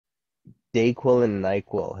Dayquil and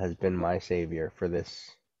NyQuil has been my savior for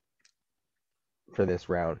this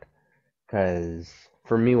round. Because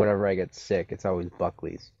for me, whenever I get sick, it's always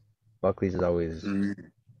Buckley's. Buckley's has always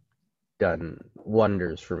Mm, done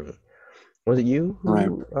wonders for me. Was it you right.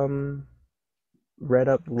 who read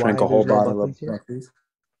up Drank why a whole there's no bottle of Buckley's here? Buckley's.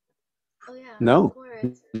 Oh yeah, of No,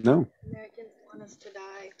 course. no. Americans want us to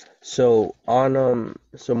die. So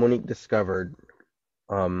Monique discovered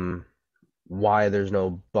um why there's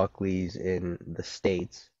no Buckley's in the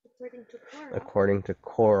States. According to Cora. According to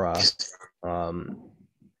Cora, um,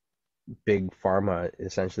 Big Pharma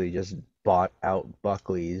essentially just bought out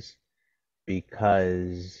Buckley's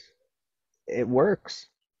because it works.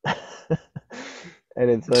 And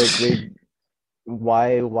it's like they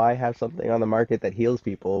why have something on the market that heals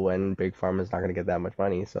people when Big Pharma is not going to get that much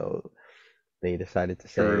money? So they decided to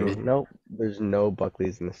say, True. nope, there's no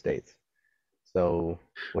Buckley's in the States. So,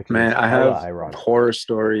 which is Man, I hella have ironic. horror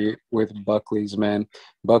story with Buckley's, man.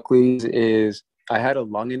 Buckley's is I had a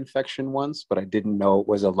lung infection once, but I didn't know it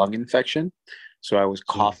was a lung infection. So I was Jeez.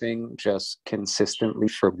 coughing just consistently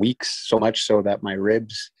for weeks, so much so that my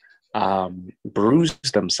ribs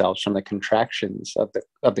bruised themselves from the contractions of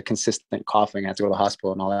the consistent coughing. I had to go to the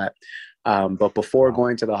hospital and all that. But before Wow.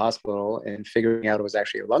 going to the hospital and figuring out it was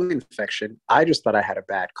actually a lung infection, I just thought I had a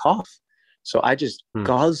bad cough. So I just Hmm.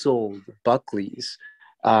 guzzled Buckley's.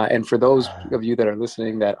 And for those of you that are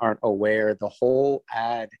listening that aren't aware, the whole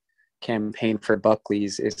ad campaign for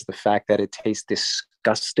Buckley's is the fact that it tastes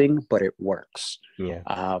disgusting, but it works. Yeah.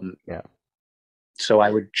 Um, Yeah. so I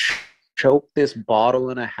would choke this bottle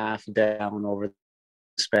and a half down over the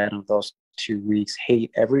span of those 2 weeks, hate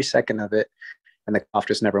every second of it, and the cough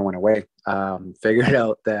just never went away. Figured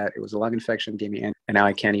out that it was a lung infection, gave me, and now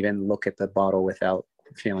I can't even look at the bottle without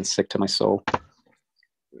feeling sick to my soul.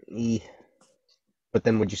 But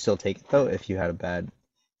then would you still take it though if you had a bad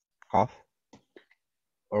cough?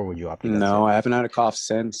 Or would you opt against No, it? I haven't had a cough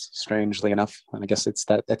since, strangely enough. And I guess it's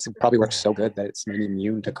that's it probably works so good that it's made me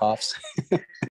immune to coughs.